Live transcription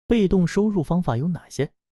被动收入方法有哪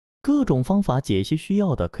些？各种方法解析需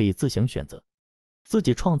要的可以自行选择。自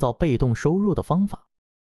己创造被动收入的方法。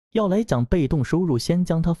要来讲被动收入，先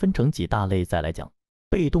将它分成几大类再来讲。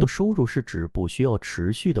被动收入是指不需要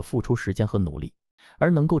持续的付出时间和努力，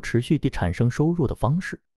而能够持续地产生收入的方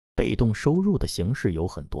式。被动收入的形式有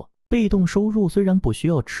很多。被动收入虽然不需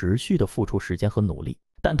要持续的付出时间和努力，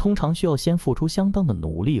但通常需要先付出相当的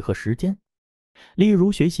努力和时间。例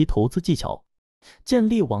如学习投资技巧、建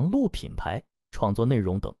立网络品牌、创作内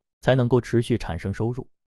容等，才能够持续产生收入。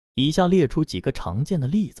以下列出几个常见的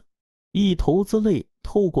例子。一、投资类，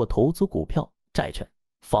透过投资股票、债券、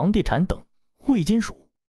房地产等贵金属、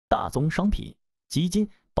大宗商品、基金、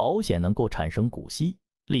保险能够产生股息、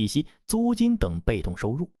利息、租金等被动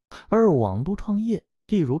收入。二、网络创业，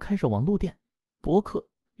例如开设网路店、博客、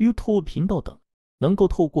YouTube 频道等，能够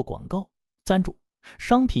透过广告、赞助、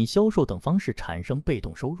商品销售等方式产生被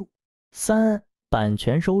动收入。三、版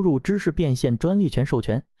权收入，知识变现、专利权授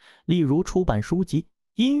权，例如出版书籍、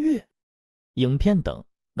音乐、影片等，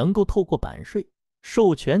能够透过版税、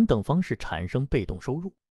授权等方式产生被动收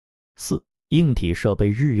入。四、硬体设备、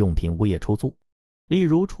日用品、物业出租，例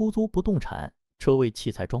如出租不动产、车位、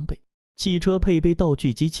器材装备、汽车配备、道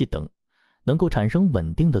具、机器等，能够产生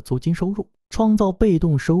稳定的租金收入。创造被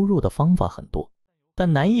动收入的方法很多，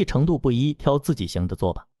但难易程度不一，挑自己行的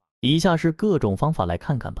做吧。以下是各种方法，来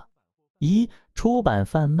看看吧。一、出版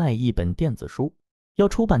贩卖一本电子书。要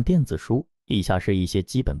出版电子书，以下是一些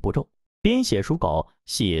基本步骤。编写书稿，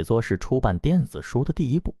写作是出版电子书的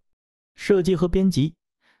第一步。设计和编辑，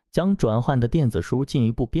将转换的电子书进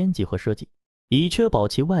一步编辑和设计，以确保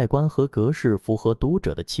其外观和格式符合读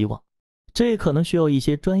者的期望。这可能需要一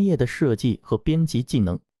些专业的设计和编辑技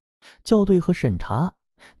能。校对和审查，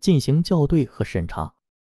进行校对和审查，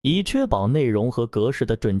以确保内容和格式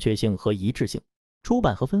的准确性和一致性。出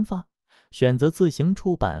版和分发，选择自行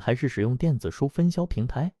出版还是使用电子书分销平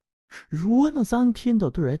台，如 Amazon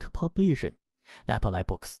Kindle Direct Publishing、Apple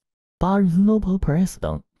iBooks、Barnes Press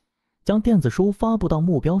等，将电子书发布到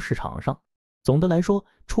目标市场上。总的来说，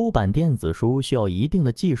出版电子书需要一定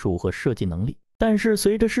的技术和设计能力，但是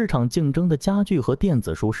随着市场竞争的加剧和电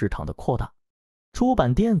子书市场的扩大，出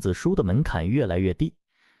版电子书的门槛越来越低，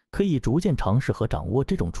可以逐渐尝试和掌握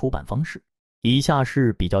这种出版方式。以下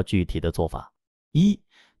是比较具体的做法。一、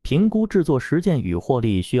评估制作实践与获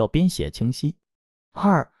利，需要编写清晰。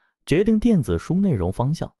二、决定电子书内容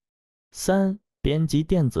方向。三、编辑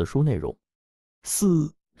电子书内容。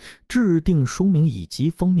四、制定书名以及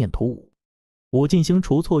封面图。五、进行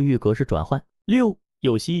除错预格式转换。六、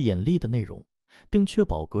有吸引力的内容，并确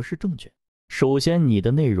保格式正确。首先，你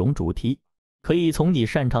的内容主题可以从你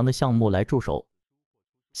擅长的项目来入手，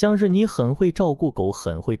像是你很会照顾狗，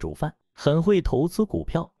很会煮饭，很会投资股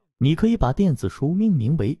票，你可以把电子书命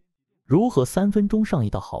名为如何3分钟上一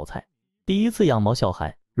道好菜，第一次养毛小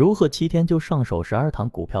孩，如何7天就上手12堂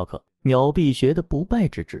股票课，秒必学的不败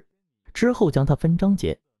之志。之后将它分章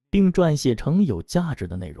节，并撰写成有价值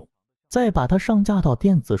的内容，再把它上架到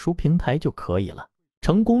电子书平台就可以了。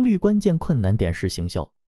成功率关键困难点是行销。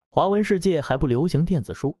华文世界还不流行电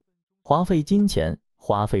子书，花费金钱，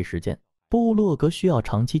花费时间，部落格需要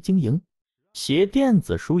长期经营，写电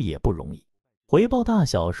子书也不容易，回报大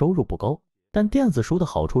小，收入不高。但电子书的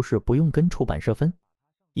好处是不用跟出版社分，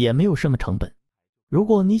也没有什么成本。如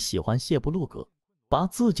果你喜欢写部落格，把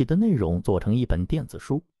自己的内容做成一本电子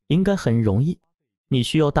书，应该很容易。你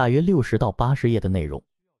需要大约60到80页的内容，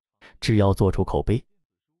只要做出口碑，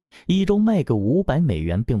一周卖个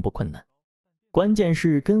$500并不困难。关键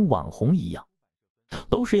是跟网红一样，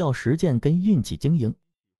都是要实践跟运气经营。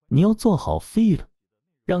你要做好 feel，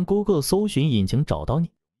 让 Google 搜寻引擎找到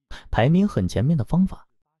你，排名很前面的方法，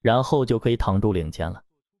然后就可以躺住领钱了。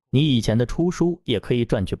你以前的出书也可以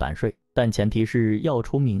赚取版税，但前提是要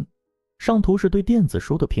出名。上图是对电子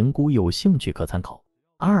书的评估，有兴趣可参考。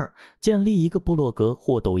二、建立一个部落格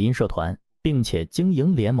或抖音社团，并且经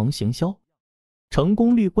营联盟行销。成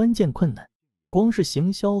功率关键困难，光是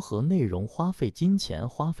行销和内容花费金钱，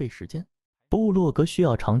花费时间。部落格需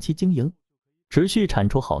要长期经营，持续产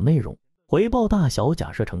出好内容，回报大小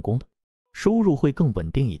假设成功的，收入会更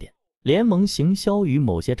稳定一点。联盟行销与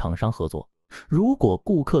某些厂商合作，如果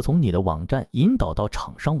顾客从你的网站引导到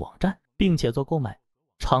厂商网站，并且做购买，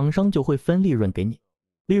厂商就会分利润给你。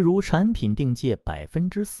例如产品定价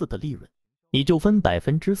4%的利润，你就分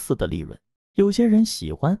4%的利润。有些人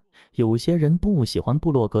喜欢，有些人不喜欢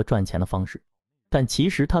部落格赚钱的方式，但其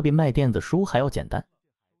实它比卖电子书还要简单，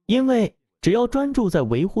因为只要专注在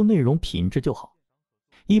维护内容品质就好。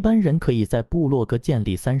一般人可以在部落格建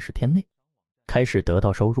立30天内开始得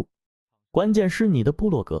到收入。关键是你的部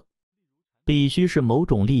落格必须是某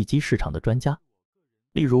种利基市场的专家，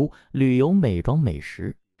例如旅游、美妆、美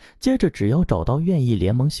食。接着只要找到愿意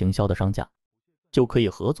联盟行销的商家，就可以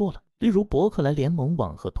合作了。例如博客来联盟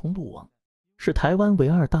网和通路网是台湾唯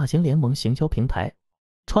二大型联盟行销平台，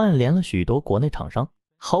串联了许多国内厂商。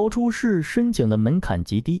好处是申请的门槛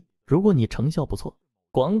极低，如果你成效不错，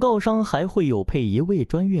广告商还会有配一位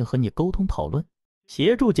专员和你沟通讨论，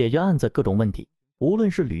协助解决案子各种问题。无论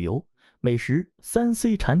是旅游、美食、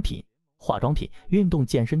3C 产品、化妆品、运动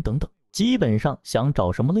健身等等，基本上想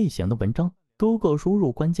找什么类型的文章，Google 输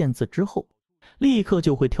入关键字之后，立刻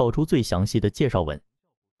就会跳出最详细的介绍文。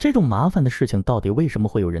这种麻烦的事情到底为什么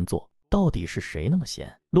会有人做？到底是谁那么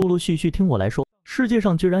闲？陆陆续续听我来说，世界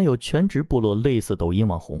上居然有全职部落，类似抖音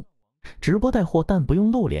网红，直播带货，但不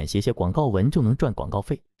用露脸，写广告文就能赚广告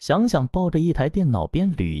费。想想抱着一台电脑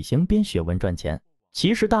边旅行边写文赚钱，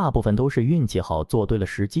其实大部分都是运气好，做对了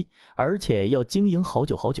时机，而且要经营好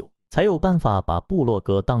久好久，才有办法把部落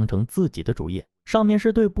格当成自己的主业。上面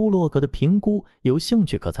是对部落格的评估，有兴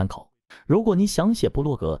趣可参考。如果你想写部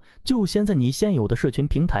落格，就先在你现有的社群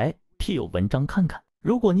平台贴有文章看看。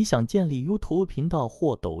如果你想建立 YouTube 频道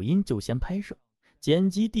或抖音，就先拍摄、剪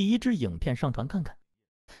辑第一支影片上传看看。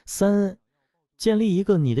3. 建立一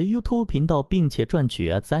个你的 YouTube 频道，并且赚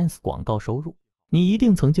取ads广告收入。你一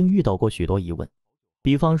定曾经遇到过许多疑问，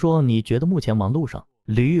比方说你觉得目前网络上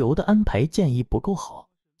旅游的安排建议不够好，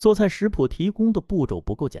做菜食谱提供的步骤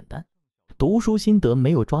不够简单，读书心得没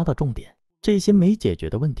有抓到重点，这些没解决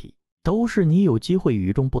的问题都是你有机会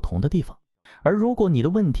与众不同的地方。而如果你的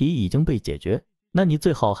问题已经被解决，那你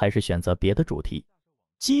最好还是选择别的主题。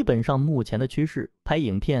基本上目前的趋势，拍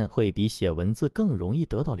影片会比写文字更容易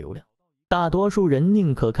得到流量。大多数人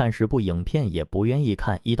宁可看10部影片，也不愿意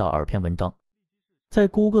看1到2篇文章。在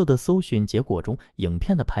Google 的搜寻结果中，影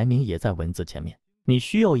片的排名也在文字前面。你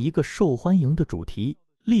需要一个受欢迎的主题，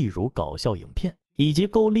例如搞笑影片，以及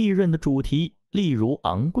够利润的主题，例如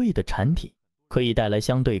昂贵的产品，可以带来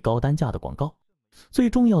相对高单价的广告。最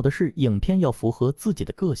重要的是，影片要符合自己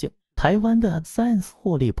的个性。台湾的 AdSense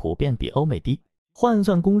获利普遍比欧美低，换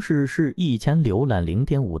算公式是1000浏览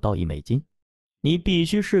 0.5到1美金。你必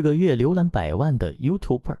须是个月浏览100万的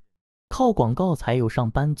YouTuber， 靠广告才有上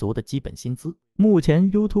班族的基本薪资。目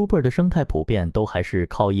前 YouTuber 的生态普遍都还是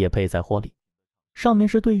靠业配在获利。上面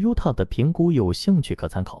是对 YouTube 的评估，有兴趣可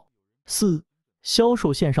参考。4. 销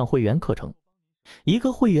售线上会员课程，一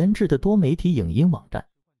个会员制的多媒体影音网站，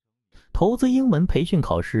投资英文培训、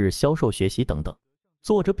考试、销售学习等等。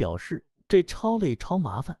作者表示，这超累超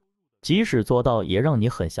麻烦，即使做到也让你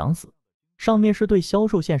很想死。上面是对销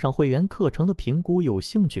售线上会员课程的评估，有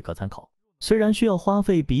兴趣可参考。虽然需要花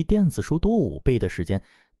费比电子书多5倍的时间，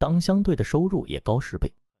当相对的收入也高10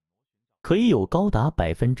倍，可以有高达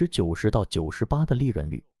90%到98%的利润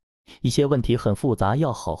率。一些问题很复杂，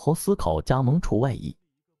要好好思考，加盟除外。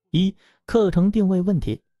1. 课程定位问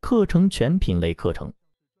题，课程全品类课程、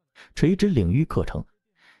垂直领域课程、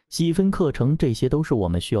细分课程，这些都是我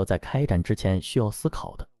们需要在开展之前需要思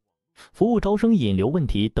考的。服务招生引流问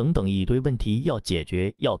题等等一堆问题要解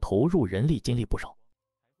决，要投入人力精力不少。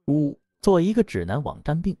5. 做一个指南网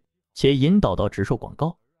站，并且引导到直售广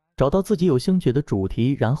告，找到自己有兴趣的主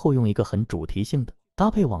题，然后用一个很主题性的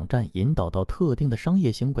搭配网站引导到特定的商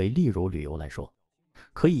业行为。例如旅游来说，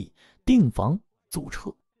可以订房、租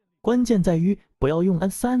车，关键在于不要用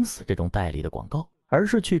AdSense 这种代理的广告，而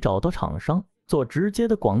是去找到厂商做直接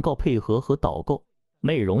的广告配合和导购。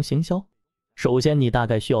内容行销，首先你大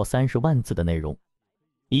概需要30万字的内容，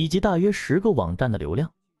以及大约10个网站的流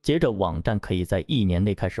量，接着网站可以在1年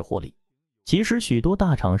内开始获利。其实许多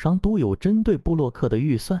大厂商都有针对部落客的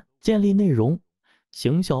预算，建立内容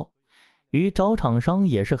行销与找厂商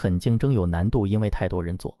也是很竞争有难度，因为太多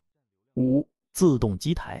人做。5. 自动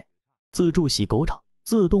机台，自助洗狗场、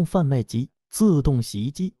自动贩卖机、自动洗衣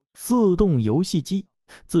机、自动游戏机、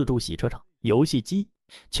自助洗车场、游戏机、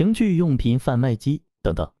情趣用品贩卖机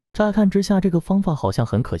等等。乍看之下，这个方法好像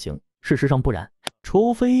很可行，事实上不然。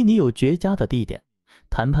除非你有绝佳的地点，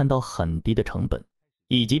谈判到很低的成本，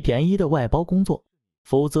以及便宜的外包工作，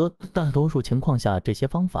否则大多数情况下这些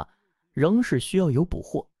方法仍是需要有补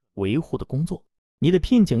货、维护的工作。你得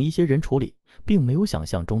聘请一些人处理，并没有想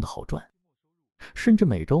象中的好赚，甚至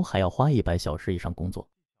每周还要花100小时以上工作。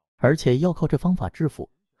而且要靠这方法致富，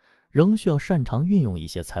仍需要擅长运用一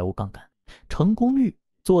些财务杠杆。成功率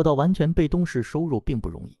做到完全被动式收入并不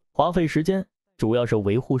容易，花费时间主要是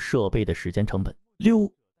维护设备的时间成本。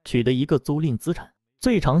6. 取得一个租赁资产，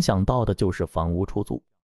最常想到的就是房屋出租。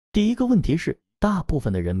第一个问题是，大部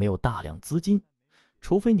分的人没有大量资金，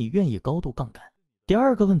除非你愿意高度杠杆。第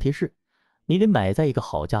二个问题是，你得买在一个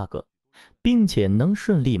好价格，并且能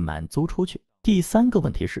顺利满租出去。第三个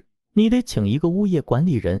问题是，你得请一个物业管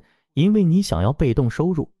理人，因为你想要被动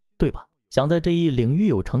收入，对吧？想在这一领域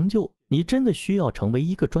有成就，你真的需要成为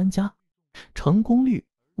一个专家。成功率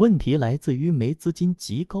问题来自于没资金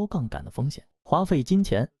及高杠杆的风险，花费金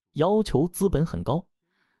钱要求资本很高，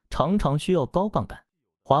常常需要高杠杆，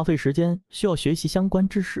花费时间需要学习相关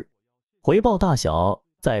知识，回报大小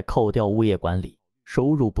再扣掉物业管理，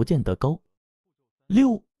收入不见得高。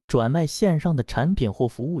6. 转卖线上的产品或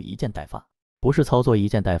服务一件代发，不是操作一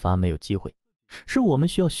件代发没有机会，是我们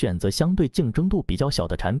需要选择相对竞争度比较小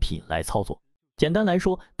的产品来操作。简单来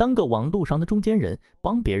说，当个网络上的中间人，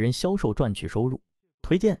帮别人销售赚取收入。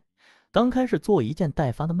推荐刚开始做一件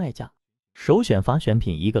代发的卖家，首选发选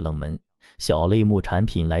品一个冷门小类目产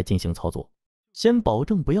品来进行操作，先保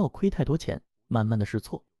证不要亏太多钱，慢慢的试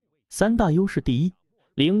错。3大优势：第一，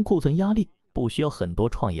零库存压力，不需要很多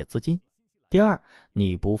创业资金；第二，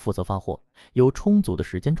你不负责发货，有充足的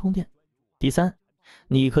时间充电；第三，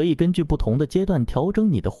你可以根据不同的阶段调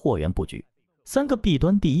整你的货源布局。3个弊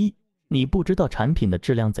端：第一，你不知道产品的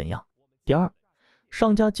质量怎样；第二，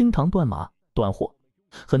商家经常断码断货，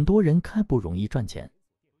很多人开不容易赚钱；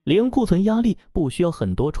零库存压力，不需要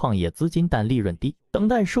很多创业资金，但利润低，等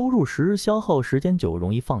待收入时消耗时间久，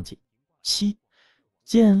容易放弃。7.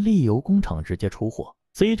 建立由工厂直接出货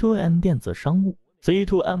C2M 电子商务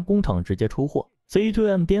C2M 工厂直接出货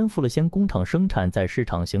C2M 颠覆了先工厂生产再市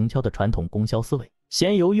场行销的传统供销思维，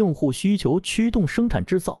先由用户需求驱动生产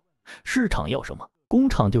制造，市场要什么工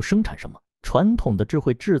厂就生产什么。传统的智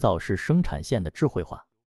慧制造是生产线的智慧化，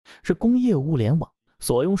是工业物联网，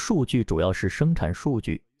所用数据主要是生产数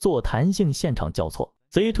据，做弹性现场交错。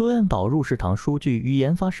C2M 导入市场数据与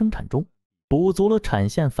研发生产中，补足了产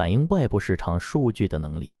线反映外部市场数据的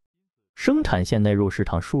能力。生产线内入市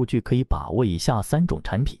场数据可以把握以下3种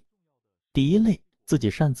产品：第一类，自己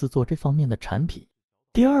擅自做这方面的产品；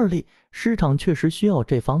第二类，市场确实需要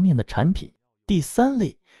这方面的产品；第三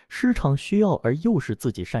类，市场需要而又是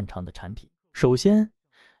自己擅长的产品。首先，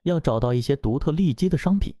要找到一些独特利基的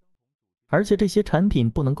商品，而且这些产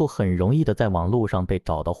品不能够很容易的在网络上被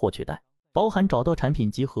找到或取代，包含找到产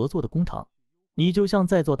品及合作的工厂。你就像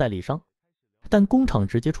在做代理商，但工厂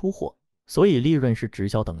直接出货，所以利润是直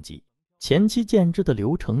销等级。前期建制的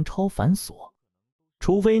流程超繁琐，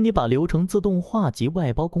除非你把流程自动化及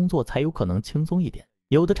外包工作才有可能轻松一点。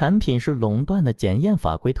有的产品是垄断的检验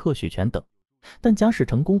法规特许权等，但假使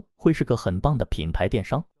成功，会是个很棒的品牌电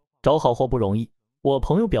商。找好货不容易，我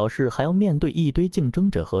朋友表示还要面对一堆竞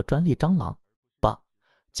争者和专利蟑螂。8.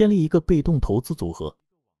 建立一个被动投资组合。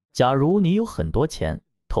假如你有很多钱，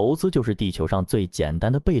投资就是地球上最简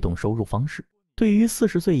单的被动收入方式。对于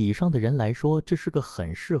40岁以上的人来说，这是个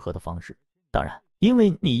很适合的方式。当然，因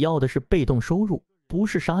为你要的是被动收入，不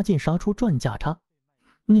是杀进杀出赚价差，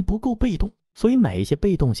你不够被动，所以买一些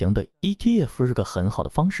被动型的 ETF 是个很好的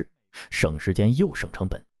方式，省时间又省成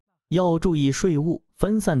本。要注意税务，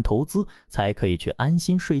分散投资才可以去安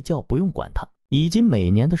心睡觉，不用管它，以及每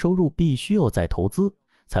年的收入必须要再投资，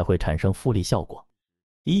才会产生复利效果。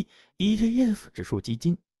1. ETF 指数基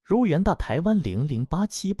金，如元大台湾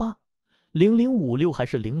00878、0056还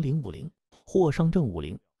是0050，或上证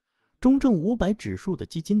50、中证500指数的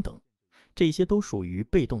基金等，这些都属于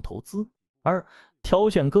被动投资。2. 挑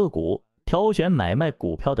选个股，挑选买卖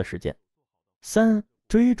股票的时间。3.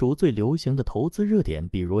 追逐最流行的投资热点，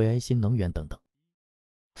比如 AI 新能源等等。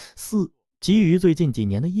4. 基于最近几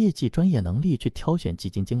年的业绩专业能力去挑选基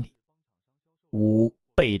金经理。5.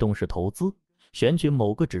 被动式投资，选取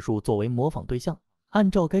某个指数作为模仿对象，按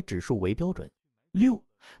照该指数为标准。6.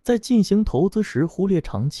 在进行投资时忽略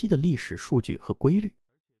长期的历史数据和规律。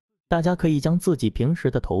大家可以将自己平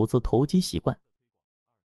时的投资投机习惯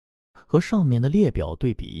和上面的列表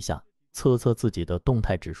对比一下，测测自己的动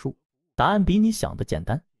态指数。答案比你想的简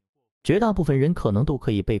单，绝大部分人可能都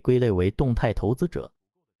可以被归类为动态投资者。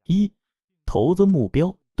1. 投资目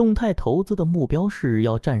标，动态投资的目标是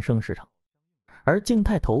要战胜市场，而静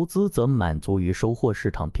态投资则满足于收获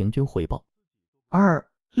市场平均回报。2.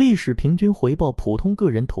 历史平均回报，普通个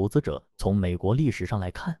人投资者从美国历史上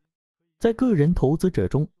来看，在个人投资者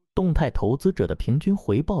中，动态投资者的平均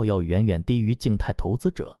回报要远远低于静态投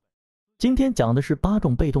资者。今天讲的是8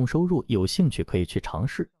种被动收入，有兴趣可以去尝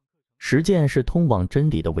试。实践是通往真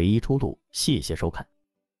理的唯一出路。谢谢收看。